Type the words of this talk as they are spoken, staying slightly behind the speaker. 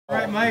All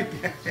right, Mike,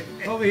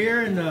 over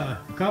here in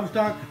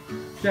Comstock,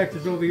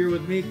 Texas, over here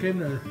with me, came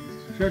to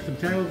share some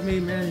time with me,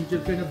 man. He's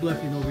just been a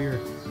blessing over here.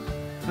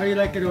 How do you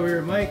like it over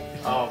here, Mike?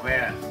 Oh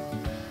man,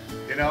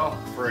 you know,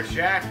 for a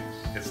shack,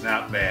 it's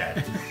not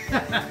bad.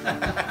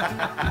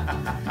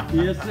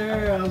 Yes,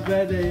 sir. I'm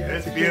glad they.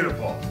 It's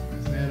beautiful.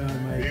 Right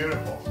on, Mike.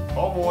 Beautiful.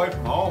 Home away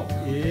from home.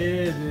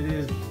 Yes, it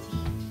is.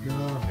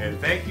 No. And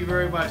thank you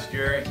very much,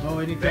 Jerry. Oh,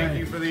 anytime. Thank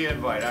you for the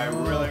invite. I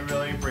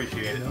really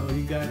appreciate it. No,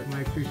 you got it,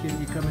 Mike. Appreciate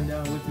you coming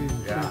down with me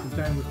and spending some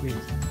time with me.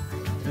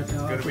 That's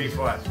It's going to be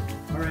fun.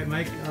 All right,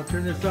 Mike. I'll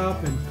turn this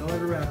off and call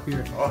it a wrap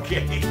here.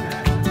 Okay.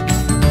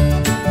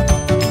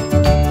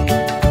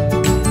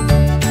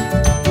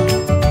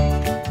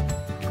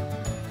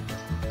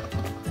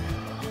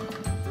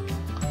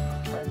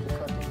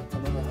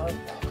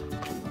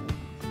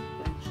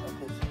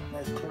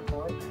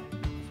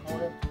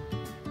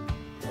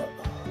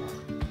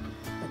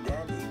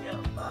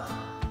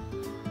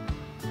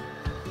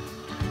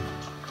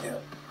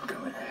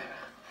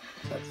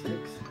 That's 6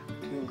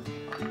 between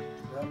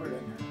Robert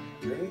and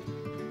Ray.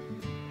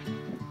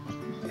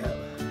 Yeah.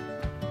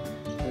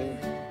 Ray.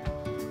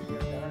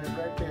 Yeah, down it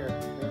right there.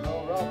 There's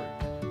old Robert.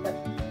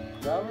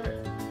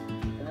 Robert.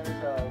 And then there's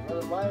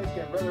Brother Mike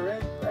and Brother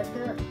Ray right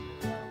there.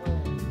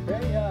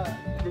 Ray,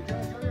 did you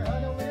enjoy your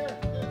hunt over here?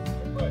 Yes,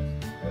 good.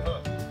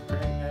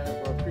 Great, man.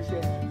 Well,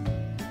 appreciate it.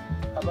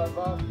 How about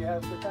Bob? Did you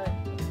have a good time?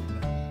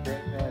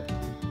 Great, man.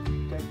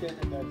 Take this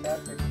and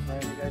fantastic,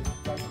 man. You guys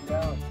got them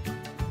down.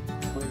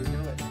 Way to do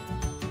it.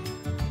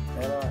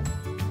 Right on.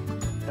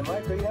 And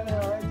Mike, are you having an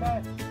alright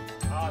time?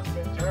 Oh, it's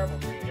been terrible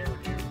being here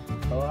with you.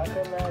 Oh, I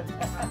can imagine.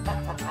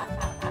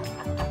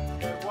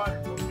 It's been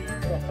wonderful, Jerry.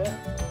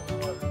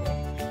 Wonderful.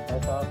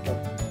 That's awesome.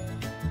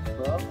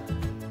 Well,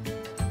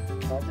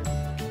 I'll just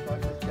shut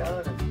this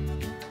down and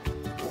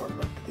look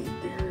at these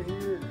deer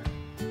here.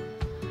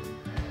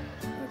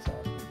 That's awesome.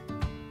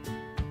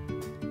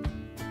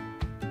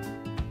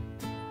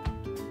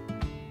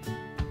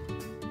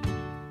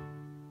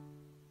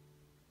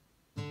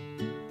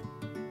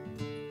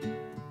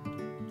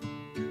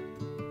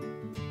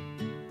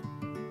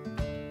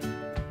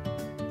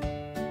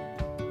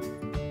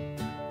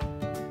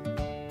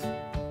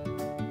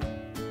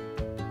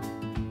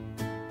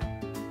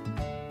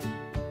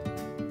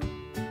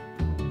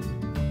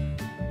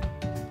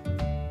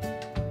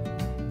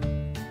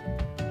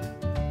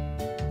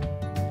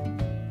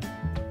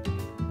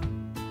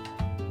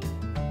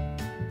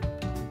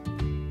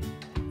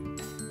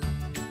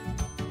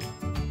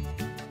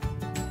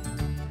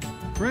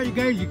 All right,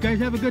 you guys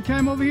have a good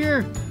time over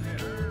here?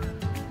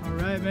 Yeah. All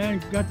right, man.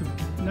 Got some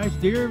nice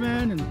deer,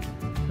 man, and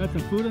got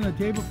some food on the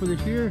table for this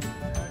year.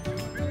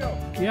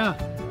 Yeah.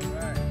 All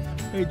right.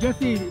 Hey,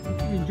 Jesse,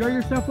 enjoy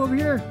yourself over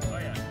here? Oh,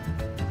 yeah.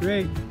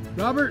 Great.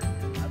 Robert?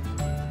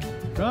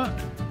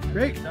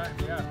 Great.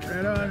 Yeah.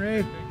 Right on,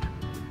 Ray.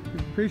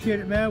 Appreciate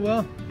it, man.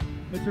 Well,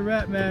 it's a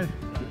wrap, man.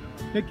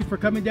 Thank you for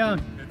coming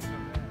down.